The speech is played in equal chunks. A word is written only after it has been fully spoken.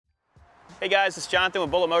Hey guys, it's Jonathan with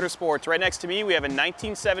Bullet Motorsports. Right next to me, we have a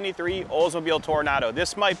 1973 Oldsmobile Toronado.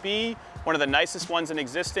 This might be one of the nicest ones in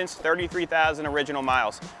existence, 33,000 original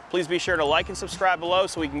miles. Please be sure to like and subscribe below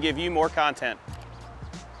so we can give you more content.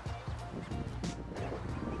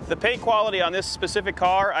 The paint quality on this specific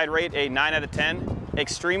car, I'd rate a 9 out of 10.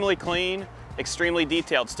 Extremely clean, extremely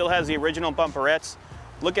detailed. Still has the original bumperettes.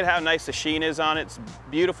 Look at how nice the sheen is on it. It's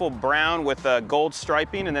beautiful brown with gold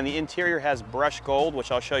striping, and then the interior has brushed gold,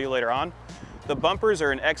 which I'll show you later on. The bumpers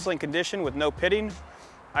are in excellent condition with no pitting.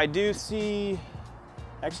 I do see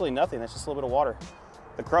actually nothing, that's just a little bit of water.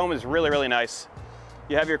 The chrome is really, really nice.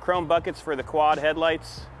 You have your chrome buckets for the quad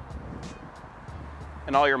headlights,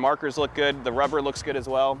 and all your markers look good. The rubber looks good as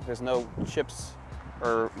well. There's no chips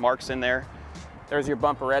or marks in there. There's your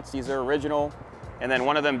bumperettes, these are original. And then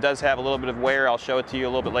one of them does have a little bit of wear. I'll show it to you a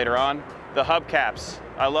little bit later on. The hubcaps.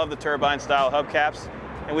 I love the turbine style hubcaps.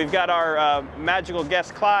 And we've got our magical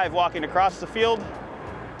guest Clive walking across the field.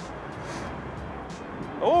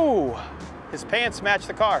 Oh, his pants match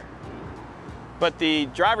the car. But the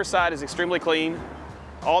driver's side is extremely clean.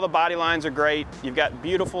 All the body lines are great. You've got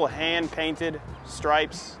beautiful hand painted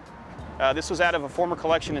stripes. This was out of a former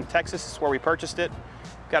collection in Texas. This is where we purchased it.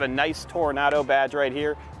 Got a nice Toronado badge right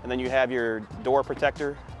here, and then you have your door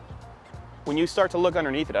protector. When you start to look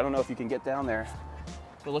underneath it, I don't know if you can get down there,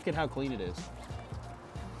 but look at how clean it is.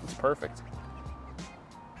 It's perfect.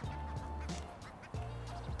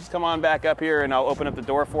 Let's come on back up here and I'll open up the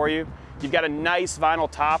door for you. You've got a nice vinyl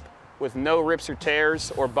top with no rips or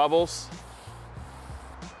tears or bubbles.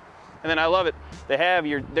 And then I love it. They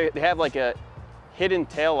have like a hidden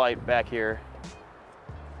tail light back here.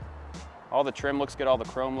 All the trim looks good, all the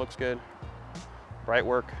chrome looks good. Bright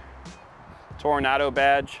work. Toronado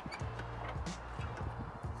badge.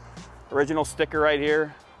 Original sticker right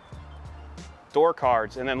here. Door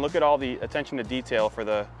cards, and then look at all the attention to detail for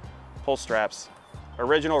the pull straps.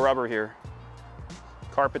 Original rubber here.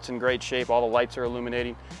 Carpet's in great shape, all the lights are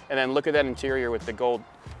illuminating. And then look at that interior with the gold,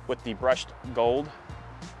 with the brushed gold.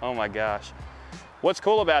 Oh my gosh. What's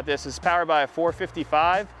cool about this is powered by a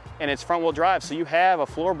 455, and it's front wheel drive, so you have a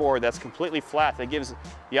floorboard that's completely flat that gives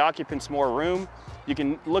the occupants more room. You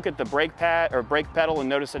can look at the brake pad or brake pedal and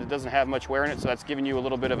notice that it doesn't have much wear in it, so that's giving you a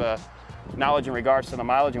little bit of a knowledge in regards to the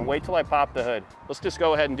mileage. And wait till I pop the hood. Let's just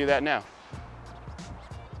go ahead and do that now.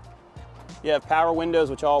 You have power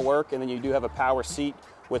windows, which all work, and then you do have a power seat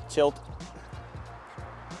with tilt.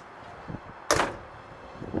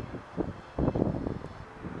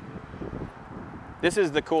 This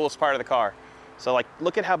is the coolest part of the car. So like,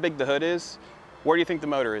 look at how big the hood is. Where do you think the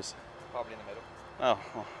motor is? Probably in the middle. Oh,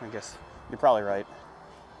 well, I guess you're probably right.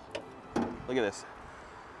 Look at this.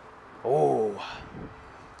 Oh.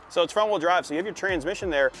 So it's front wheel drive, so you have your transmission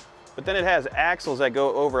there, but then it has axles that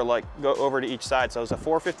go over to each side. So it's a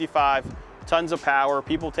 455, tons of power.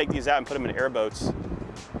 People take these out and put them in airboats,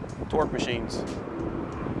 torque machines.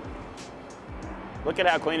 Look at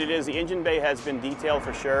how clean it is. The engine bay has been detailed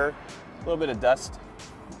for sure. A little bit of dust.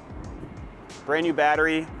 Brand new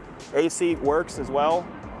battery, AC works as well.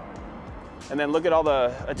 And then look at all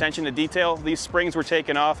the attention to detail. These springs were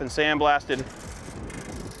taken off and sandblasted,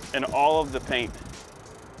 and all of the paint.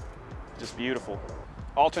 Just beautiful.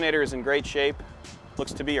 Alternator is in great shape,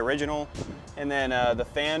 looks to be original. And then the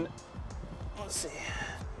fan, let's see,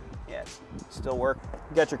 yeah, it's still work.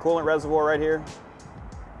 You got your coolant reservoir right here.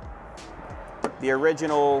 The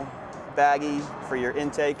original baggie for your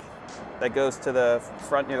intake that goes to the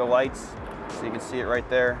front near the lights, so you can see it right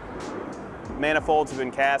there. Manifolds have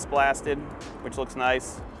been cast blasted, which looks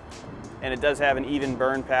nice. And it does have an even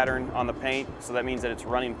burn pattern on the paint, so that means that it's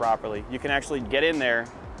running properly. You can actually get in there,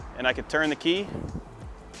 and I could turn the key.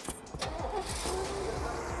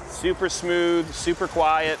 Super smooth, super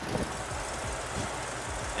quiet,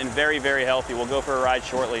 and very, very healthy. We'll go for a ride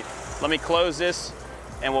shortly. Let me close this,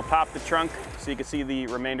 and we'll pop the trunk so you can see the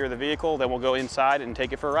remainder of the vehicle. Then we'll go inside and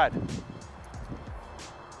take it for a ride.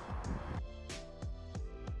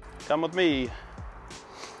 Come with me.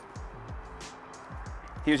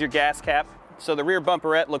 Here's your gas cap. So the rear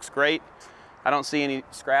bumperette looks great. I don't see any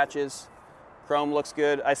scratches. Chrome looks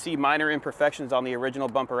good. I see minor imperfections on the original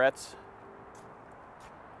bumperettes.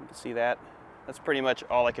 You can see that. That's pretty much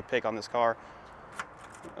all I could pick on this car.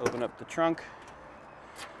 Open up the trunk.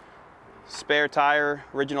 Spare tire,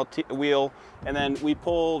 original wheel, and then we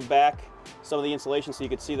pulled back some of the insulation so you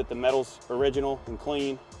could see that the metal's original and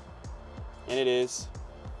clean, and it is.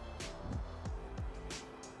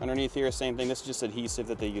 Underneath here, same thing. This is just adhesive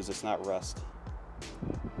that they use. It's not rust.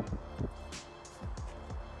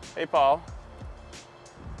 Hey, Paul.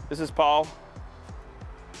 This is Paul.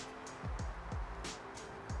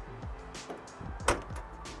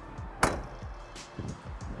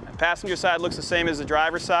 passenger side looks the same as the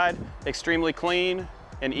driver's side, extremely clean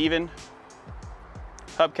and even.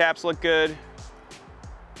 Hubcaps look good.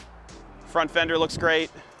 Front fender looks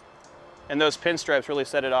great. And those pinstripes really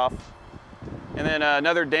set it off. And then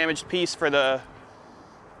another damaged piece for the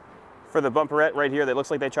bumperette right here that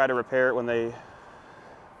looks like they tried to repair it when they,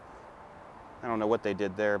 I don't know what they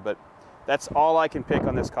did there, but that's all I can pick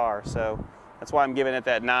on this car. So that's why I'm giving it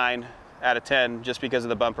that 9 out of 10, just because of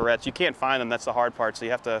the bumperettes. You can't find them, that's the hard part. So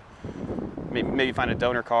you have to maybe find a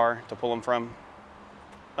donor car to pull them from.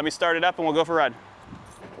 Let me start it up and we'll go for a ride.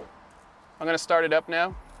 I'm gonna start it up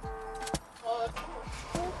now.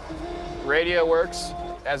 Radio works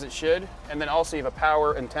as it should. And then also you have a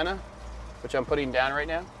power antenna, which I'm putting down right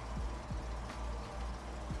now.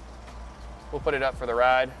 We'll put it up for the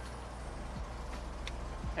ride.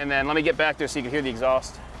 And then let me get back there so you can hear the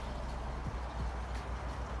exhaust.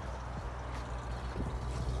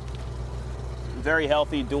 Very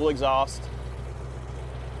healthy, dual exhaust.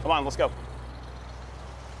 Come on, let's go.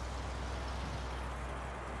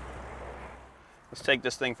 Let's take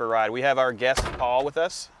this thing for a ride. We have our guest, Paul, with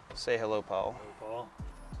us. Say hello, Paul. Hello,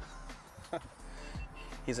 Paul.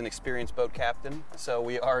 He's an experienced boat captain, so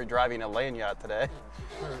we are driving a land yacht today.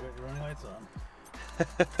 Sure, we got your running lights on.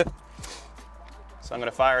 So I'm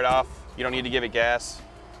gonna fire it off. You don't need to give it gas.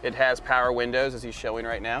 It has power windows, as he's showing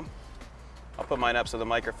right now. I'll put mine up so the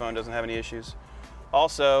microphone doesn't have any issues.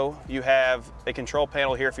 Also, you have a control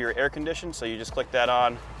panel here for your air condition, so you just click that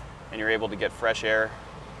on and you're able to get fresh air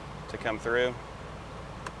to come through.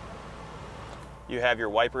 You have your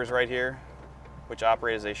wipers right here, which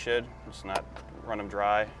operate as they should, just not run them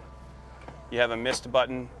dry. You have a mist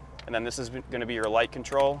button, and then this is gonna be your light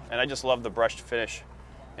control, and I just love the brushed finish,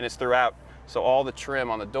 and it's throughout. So all the trim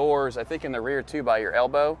on the doors, I think in the rear too by your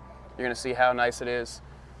elbow, you're gonna see how nice it is.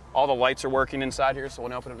 All the lights are working inside here, so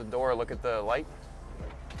when I open up the door, look at the light.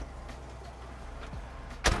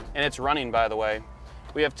 And it's running, by the way.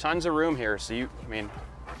 We have tons of room here, so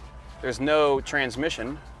there's no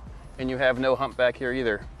transmission, and you have no hump back here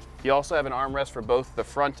either. You also have an armrest for both the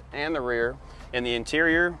front and the rear. In the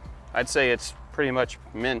interior, I'd say it's pretty much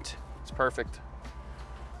mint. It's perfect.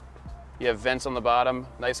 You have vents on the bottom,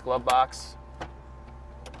 nice glove box.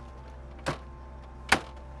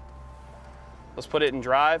 Let's put it in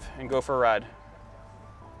drive and go for a ride. Do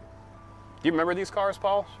you remember these cars,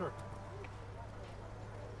 Paul? Sure.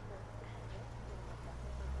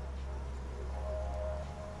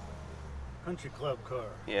 Country club car.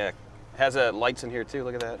 Yeah, it has lights in here too,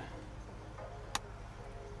 look at that.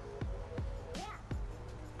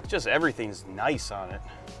 It's just everything's nice on it.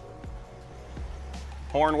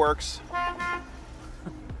 Horn works.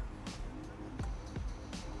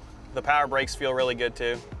 The power brakes feel really good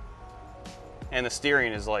too. And the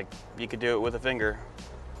steering is like, you could do it with a finger.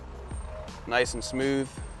 Nice and smooth.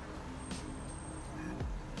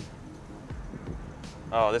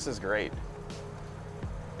 Oh, this is great.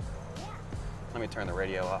 Let me turn the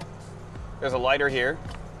radio off. There's a lighter here.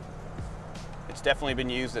 It's definitely been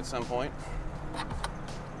used at some point.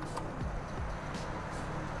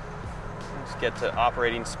 Let's get to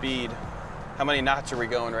operating speed. How many knots are we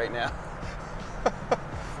going right now?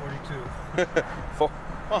 42.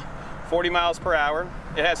 40 miles per hour.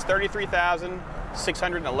 It has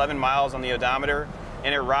 33,611 miles on the odometer,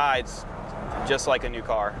 and it rides just like a new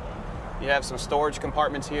car. You have some storage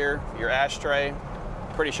compartments here, your ashtray.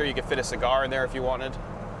 Pretty sure you could fit a cigar in there if you wanted.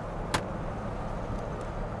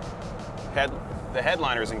 The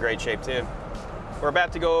headliner is in great shape too. We're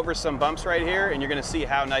about to go over some bumps right here, and you're gonna see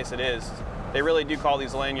how nice it is. They really do call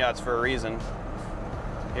these land yachts for a reason.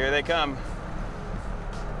 Here they come.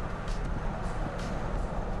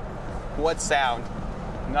 What sound?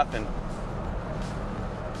 Nothing.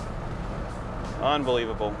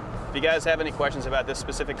 Unbelievable. If you guys have any questions about this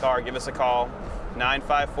specific car, give us a call.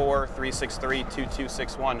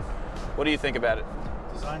 954-363-2261. What do you think about it?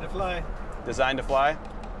 Designed to fly. Designed to fly?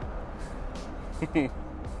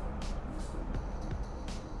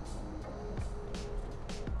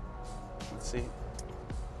 Let's see.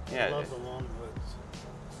 Yeah. I love the long hoods.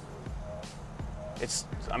 It's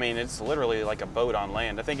literally like a boat on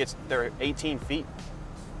land. I think they're 18 feet.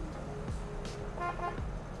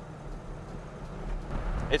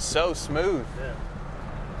 It's so smooth. Yeah.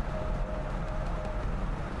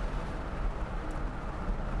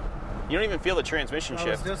 You don't even feel the transmission shift.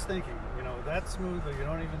 I was just thinking, that's smooth, but you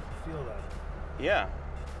don't even feel that. Yeah.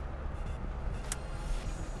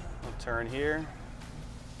 We'll turn here.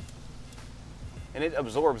 And it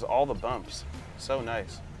absorbs all the bumps. So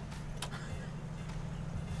nice.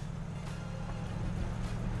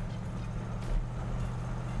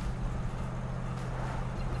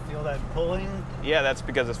 Feel feel that pulling. Yeah, that's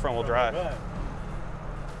because it's front wheel drive.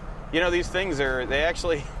 You know, these things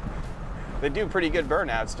they do pretty good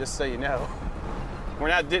burnouts, just so you know.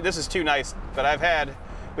 This is too nice, but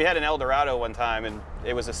we had an Eldorado one time, and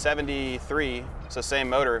it was a 73, it's the same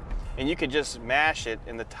motor, and you could just mash it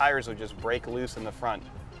and the tires would just break loose in the front.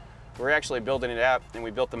 We're actually building it out, and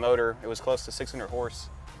we built the motor. It was close to 600 horse,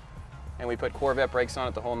 and we put Corvette brakes on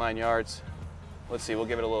it the whole 9 yards. Let's see, we'll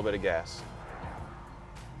give it a little bit of gas.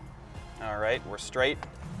 All right, we're straight.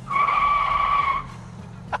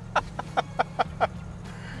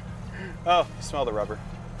 Oh, you smell the rubber.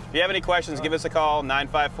 If you have any questions, give us a call,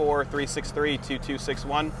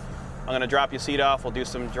 954-363-2261. I'm gonna drop your seat off. We'll do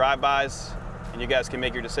some drive-bys, and you guys can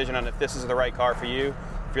make your decision on if this is the right car for you.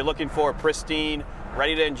 If you're looking for pristine,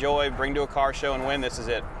 ready to enjoy, bring to a car show and win, this is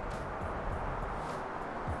it.